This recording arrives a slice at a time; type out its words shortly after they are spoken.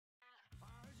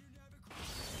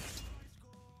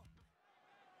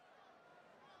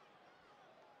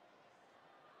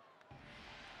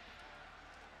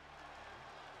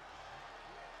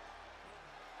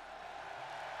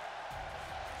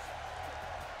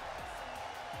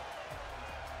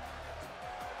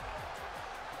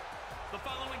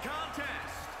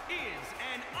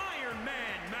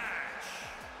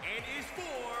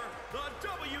the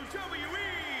WWE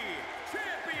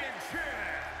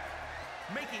Championship.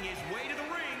 Making his way to the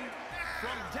ring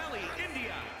from Delhi,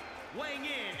 India, weighing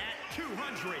in at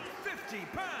 250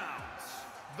 pounds,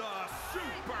 the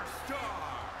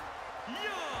Superstar,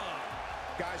 Young.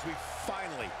 Guys, we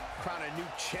finally crown a new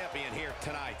champion here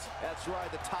tonight. That's right,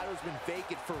 the title's been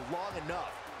vacant for long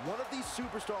enough. One of these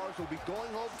superstars will be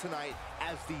going home tonight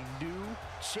as the new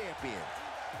champion.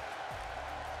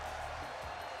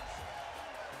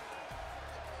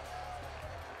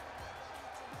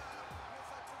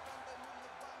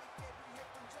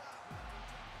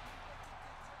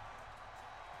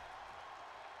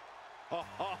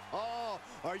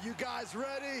 Are you guys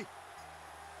ready?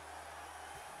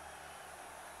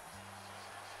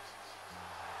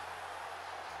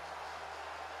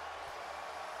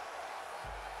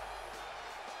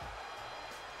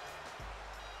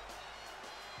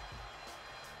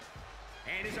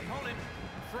 And his opponent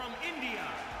from India,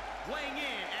 weighing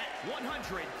in at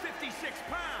 156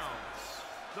 pounds,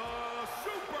 the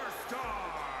Superstar.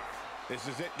 This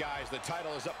is it, guys. The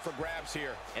title is up for grabs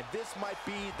here. And this might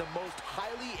be the most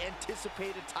highly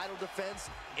anticipated title defense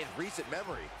in recent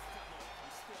memory.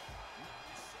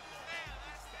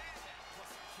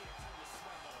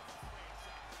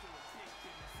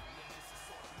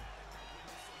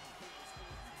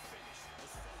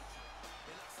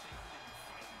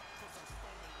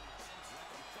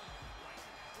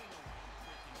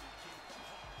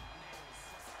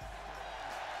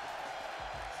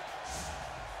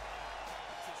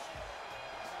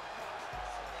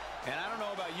 And I don't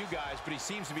know about you guys, but he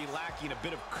seems to be lacking a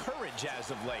bit of courage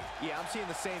as of late. Yeah, I'm seeing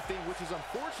the same thing, which is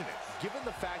unfortunate, given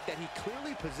the fact that he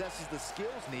clearly possesses the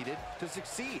skills needed to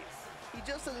succeed. He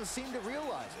just doesn't seem to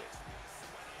realize it.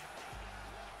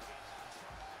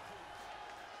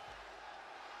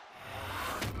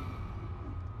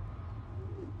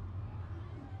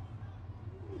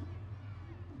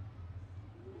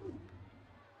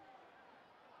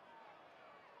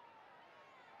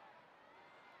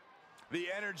 The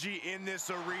energy in this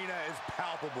arena is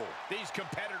palpable. These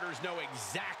competitors know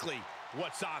exactly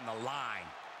what's on the line.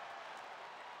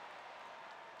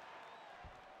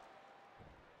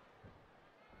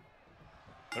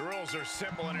 The rules are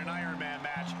simple in an Iron Man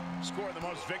match. Score the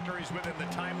most victories within the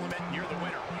time limit, and you're the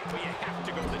winner. But you have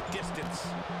to go the distance.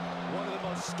 One of the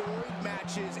most storied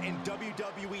matches in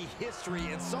WWE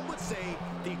history, and some would say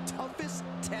the toughest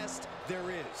test there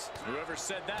is. Whoever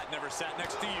said that never sat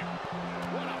next to you.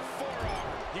 What a forearm.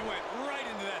 He went right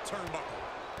into that turnbuckle.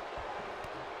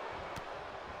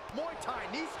 Muay Thai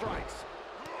knee strikes.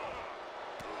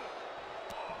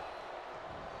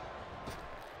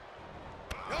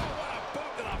 Oh, what a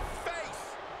boot to the face!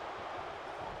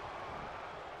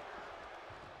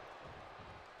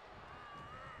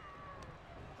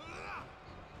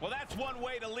 Well, that's one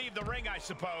way to leave the ring, I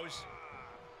suppose.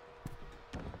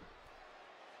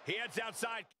 He heads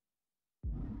outside.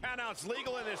 Countouts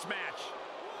legal in this match.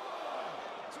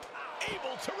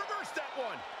 Able to reverse that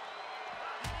one.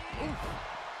 Oof.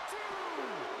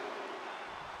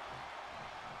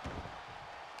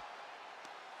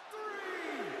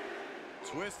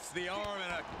 Twists the arm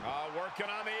and working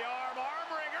on the arm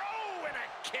wringer. Oh, and a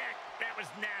kick. That was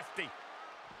nasty.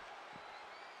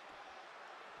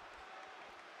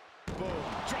 Boom,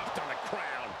 dropped on the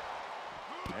crown.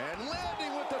 And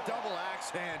landing with the double axe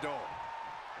handle.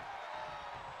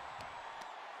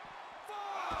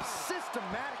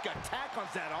 Systematic attack on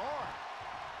that arm.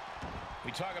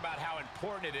 We talk about how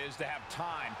important it is to have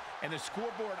time and the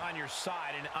scoreboard on your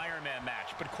side in an Iron Man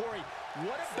match. But Corey,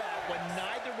 what about when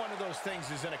neither one of those things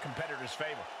is in a competitor's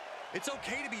favor? It's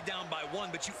okay to be down by one,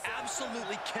 but you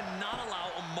absolutely cannot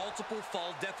allow a multiple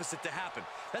fall deficit to happen.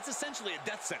 That's essentially a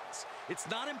death sentence. It's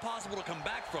not impossible to come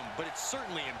back from, but it's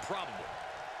certainly improbable.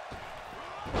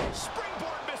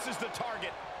 Springboard misses the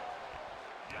target.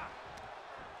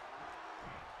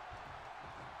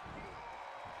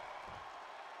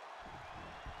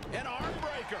 An arm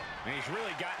breaker. And he's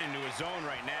really gotten into his zone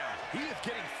right now. He is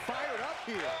getting fired up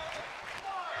here.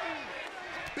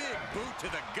 Big boot to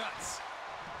the guts.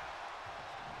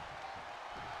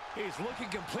 He's looking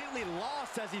completely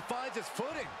lost as he finds his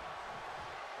footing.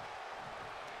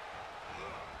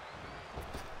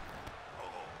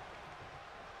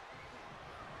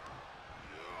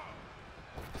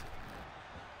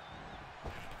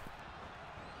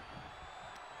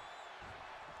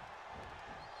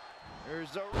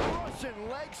 There's a Russian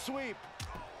leg sweep.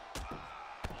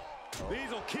 These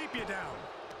will keep you down.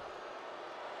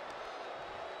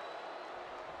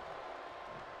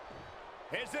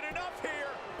 Is it enough here?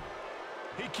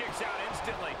 He kicks out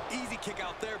instantly. Easy kick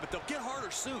out there, but they'll get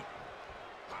harder soon.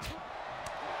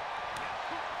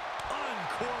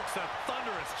 Unleashes a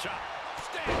thunderous chop.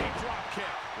 Standing drop kick.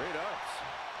 Great ups.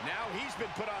 Now he's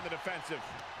been put on the defensive.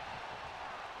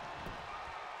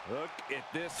 Look at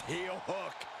this heel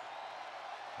hook.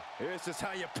 This is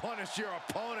how you punish your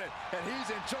opponent, and he's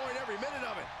enjoying every minute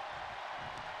of it.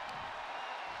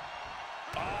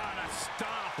 On a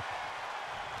stomp.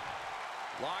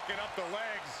 Locking up the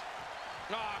legs.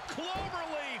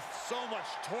 Cloverleaf. So much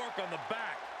torque on the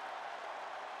back.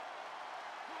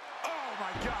 Oh,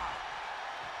 my God.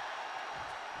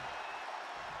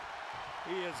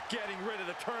 He is getting rid of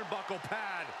the turnbuckle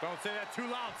pad. Don't say that too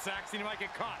loud, Saxon. You might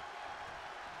get caught.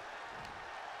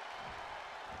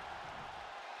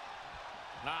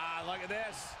 Look at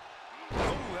this. Oh,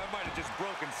 that might have just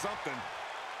broken something.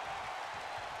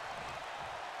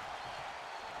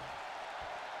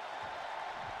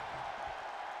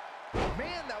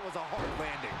 Man, that was a hard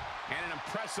landing. And an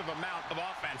impressive amount of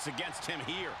offense against him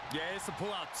here. Yeah, he has to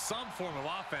pull out some form of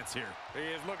offense here.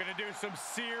 He is looking to do some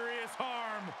serious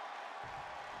harm.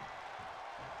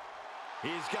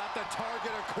 He's got the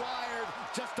target acquired.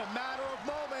 Just a matter of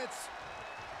moments.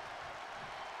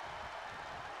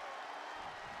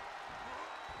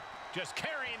 Just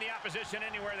carrying the opposition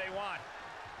anywhere they want.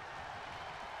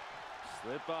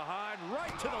 Slip behind,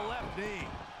 right to the left knee.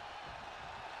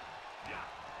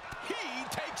 He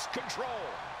takes control.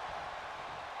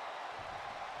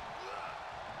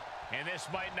 And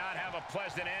this might not have a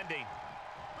pleasant ending.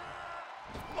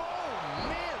 Oh,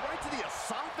 man, right to the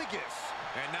esophagus.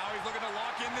 And now he's looking to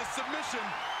lock in this submission.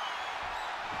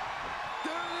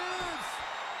 There it is.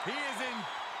 He is in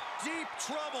deep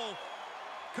trouble.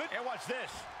 And watch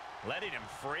this. Letting him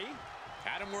free?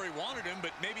 Had him where he wanted him, but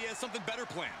maybe he has something better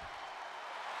planned.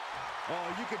 Oh,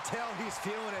 you can tell he's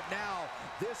feeling it now.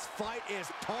 This fight is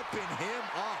pumping him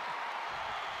up.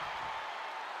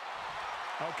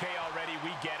 Okay, already,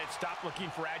 we get it. Stop looking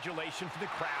for adulation from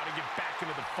the crowd and get back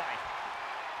into the fight.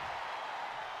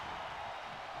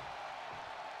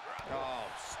 Oh,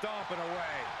 stomping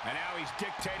away. And now he's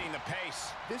dictating the pace.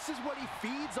 This is what he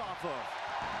feeds off of.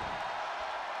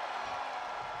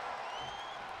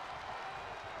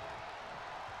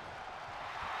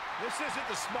 This isn't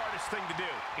the smartest thing to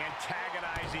do,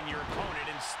 antagonizing your opponent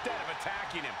instead of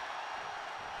attacking him.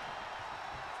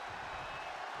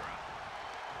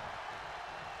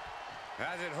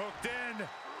 Has it hooked in.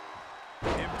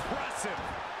 Impressive.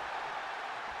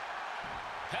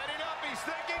 Heading up, he's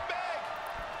thinking big.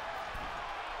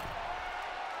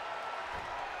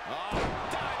 Oh,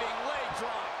 diving leg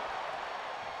drop.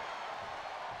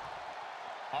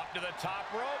 Up to the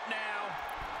top rope now.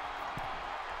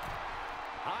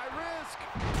 High risk.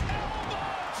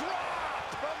 Elbow drop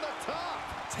from the top.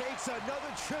 Takes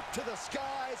another trip to the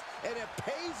skies, and it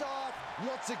pays off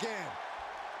once again.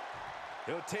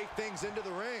 He'll take things into the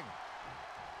ring.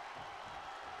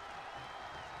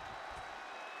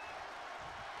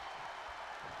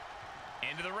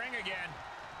 Into the ring again.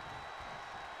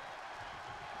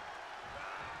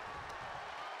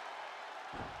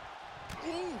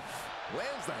 Oof.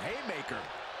 Lands the haymaker.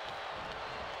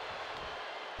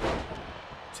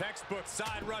 Textbook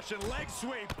side Russian leg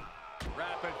sweep.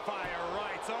 Rapid fire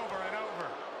rights over and over.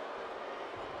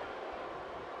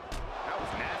 That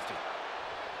was nasty.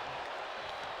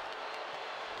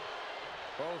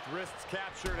 Both wrists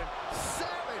captured and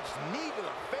Savage knee to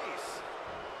the face.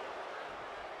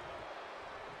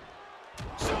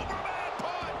 Superman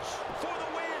punch for the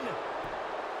win.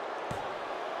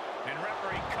 And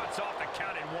referee cuts off the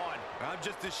count in one. I'm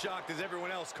just as shocked as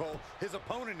everyone else, Cole, his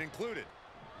opponent included.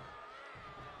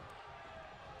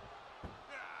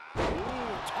 Ooh,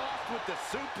 tossed with the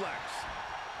suplex.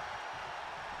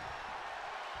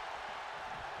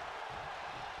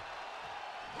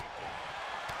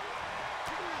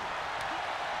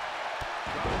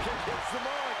 Dropkick hits the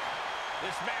mark.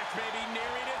 This match may be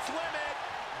nearing its limit.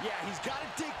 Yeah, he's got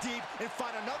to dig deep and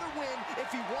find another win if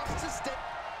he wants to stay.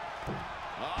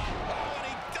 Oh, and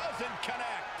he doesn't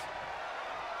connect.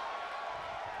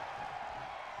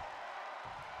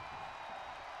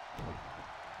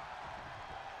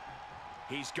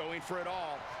 He's going for it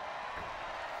all.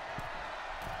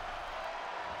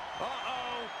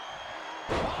 Uh-oh.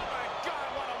 Oh, my God,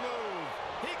 what a move.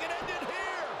 He can end it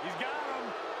here. He's got him.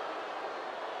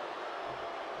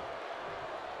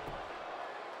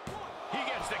 He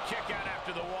gets the kick out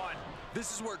after the one.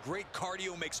 This is where great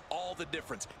cardio makes all the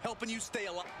difference, helping you stay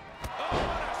alive. Oh,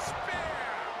 what a spear.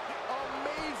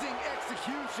 Amazing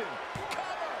execution.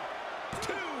 Cover.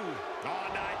 Two. Oh,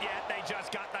 not yet. They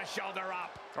just got the shoulder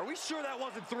up. Are we sure that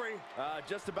wasn't three?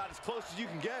 Just about as close as you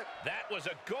can get. That was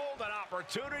a golden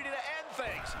opportunity to end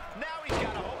things. Now he's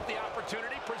got to hope the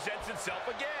opportunity presents itself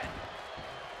again.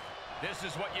 This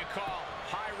is what you call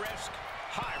high risk,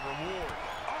 high reward.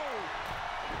 Oh!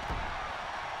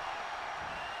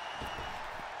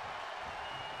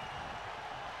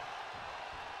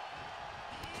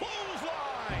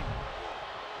 Clothesline!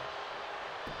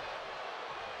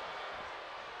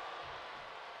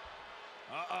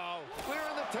 Uh-oh.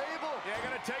 Clearing the table. Yeah,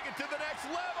 gonna take it to the next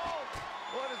level.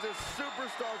 What is this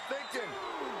superstar thinking?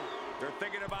 They're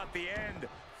thinking about the end,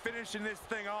 finishing this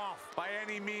thing off by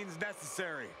any means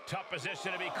necessary. Tough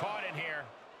position to be caught in here.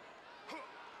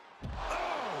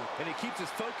 Oh! And he keeps his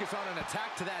focus on an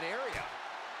attack to that area.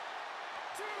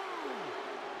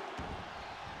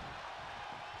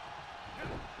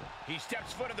 He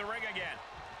steps foot in the ring again.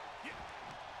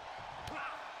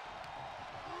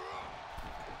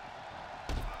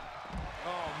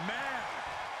 Oh, man.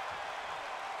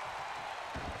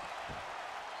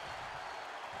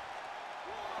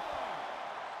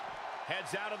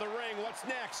 Heads out of the ring. What's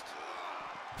next?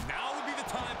 Now would be the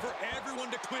time for everyone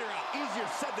to clear out. Easier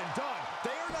said than done. They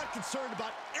are not concerned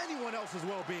about anyone else's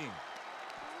well-being.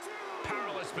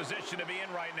 Powerless position to be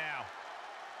in right now.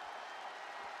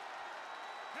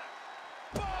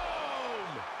 Boom!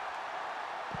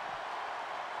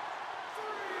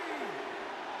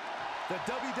 The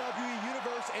WWE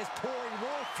Universe is pouring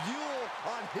more fuel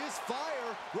on his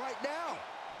fire right now.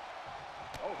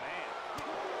 Oh, man.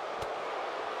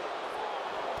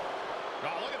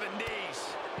 Oh, look at the knees.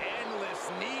 Endless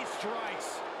knee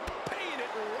strikes. Paying it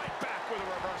right back with a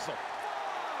reversal.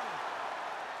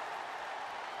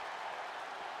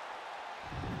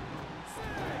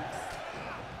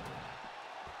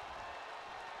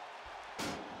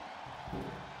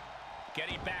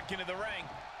 Getting back into the ring.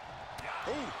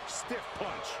 Ooh, stiff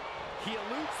punch. He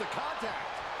eludes the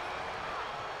contact.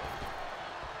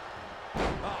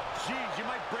 Oh, geez, you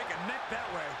might break a neck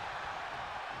that way.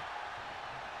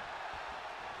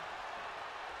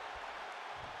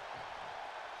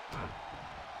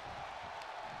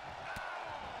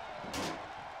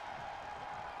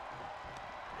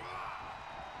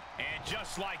 And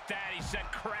just like that, he's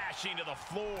sent crashing to the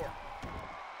floor.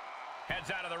 Heads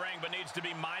out of the ring, but needs to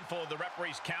be mindful of the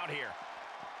referee's count here.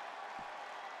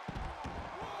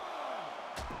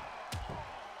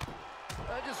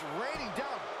 Just raining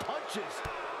down punches.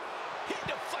 He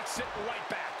deflects it right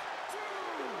back.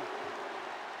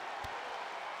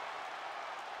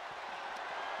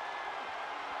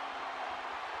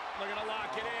 Looking to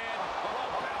lock it in.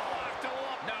 Locked him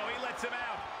up. No, he lets him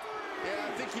out. Yeah,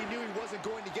 I think he knew he wasn't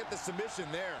going to get the submission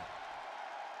there.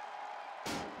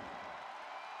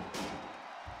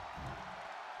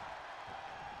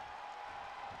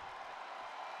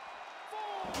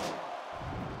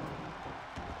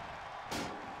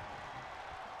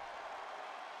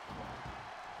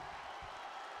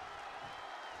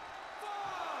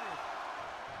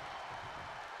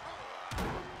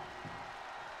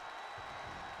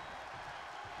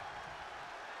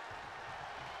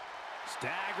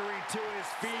 Staggering to his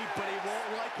feet, but he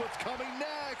won't like what's coming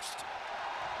next.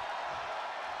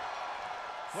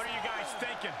 What are you guys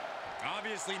thinking?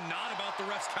 Obviously not about the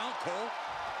ref's count, Cole.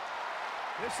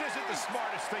 This isn't the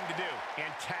smartest thing to do.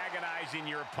 Antagonizing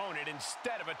your opponent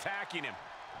instead of attacking him.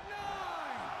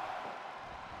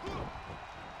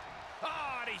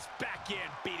 Oh, and he's back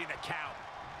in, beating the count.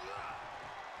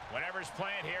 Whatever's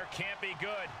playing here can't be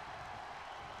good.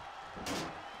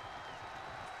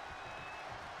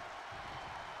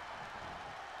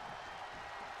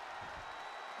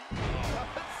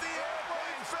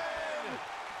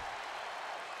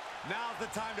 Now's the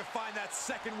time to find that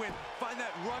second win. Find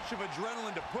that rush of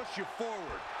adrenaline to push you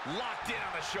forward. Locked in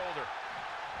on the shoulder.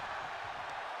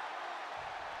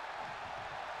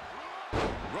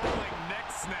 Rolling neck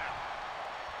snap.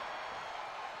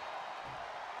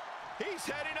 He's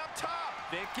heading up top.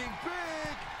 Thinking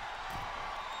big.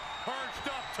 Perched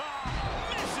up top.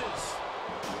 Misses.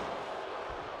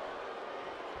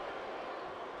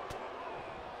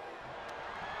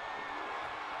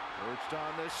 Perched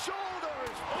on the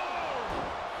shoulders. Oh!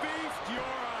 Feast your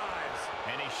eyes.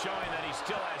 And he's showing that he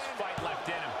still has fight left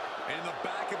in him. In the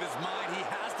back of his mind, he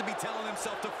has to be telling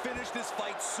himself to finish this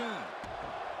fight soon.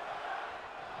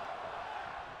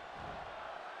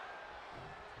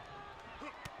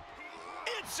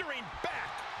 Answering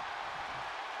back.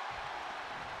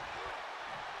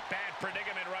 Bad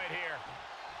predicament right here.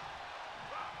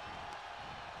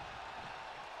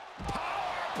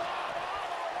 Powerbomb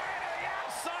all the way to the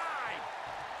outside.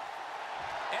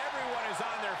 Everyone is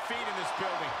on their feet in this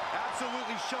building.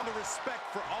 Absolutely show the respect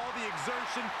for all the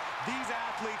exertion these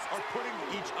athletes are putting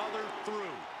each other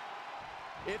through.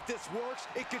 If this works,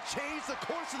 it could change the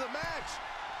course of the match.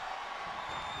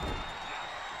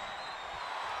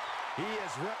 He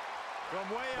is From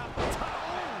way up top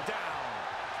and down.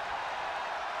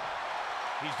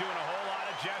 He's doing a whole lot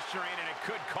of gesturing, and it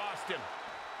could cost him.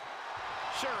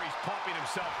 Sure, he's pumping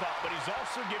himself up, but he's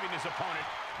also giving his opponent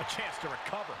a chance to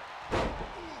recover.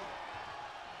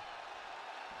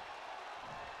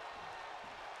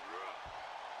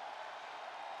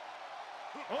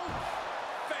 Oh,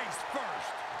 face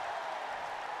first.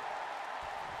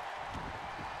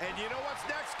 And you know what's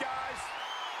next, guys?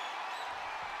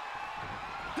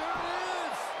 There it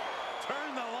is!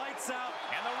 Turn the lights out.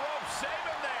 And the rope save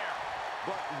him there.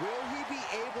 But will he be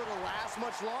able to last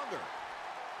much longer?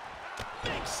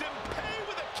 Makes him pay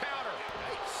with a counter.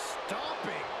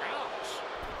 Stomping. Ouch.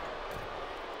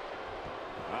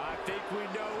 I think we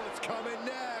know what's coming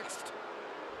next.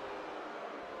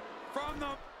 From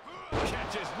the...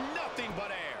 Catches nothing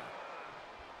but air.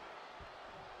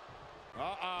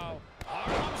 Uh-oh.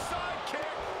 Arm side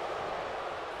kick.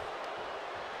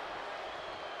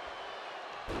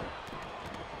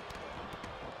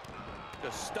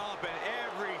 Just stomping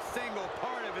every single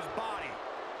part of his body.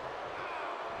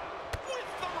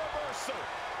 With the reversal.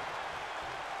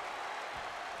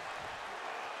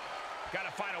 Got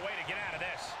to find a way to get out of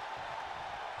this.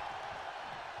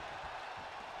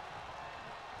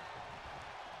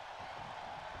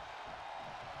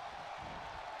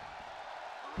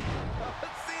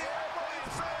 It's the airplane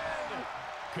send.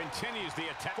 Continues the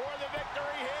attack for the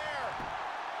victory here.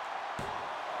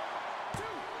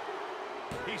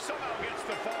 He somehow gets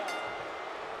the fall.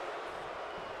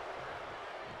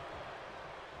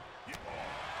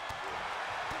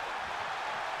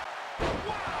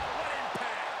 Wow, what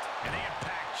impact! And the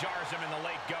impact jars him in the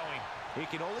late going. He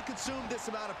can only consume this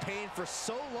amount of pain for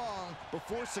so long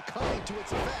before succumbing to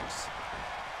its effects.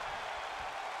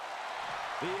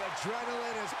 The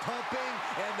adrenaline is pumping,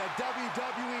 and the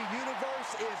WWE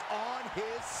Universe is on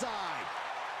his side.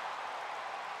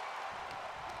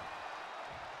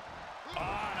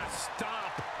 On a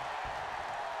stomp.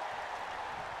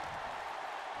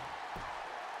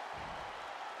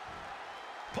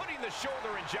 Putting the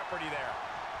shoulder in jeopardy there.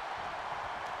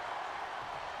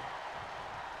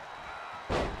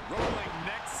 Rolling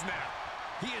neck snap.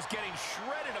 He is getting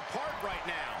shredded apart right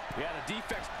now. Yeah, the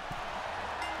defects.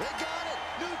 They got it!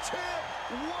 New champ!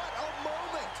 What a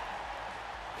moment!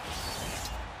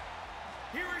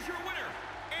 Here is your winner,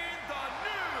 and the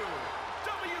new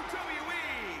WWE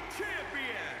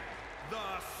Champion, the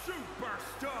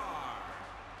Superstar,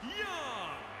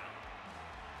 Young.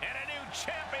 And a new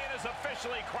champion is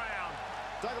officially crowned.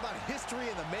 Talk about history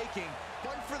in the making.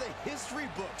 One for the history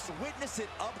books. Witness it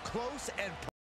up close and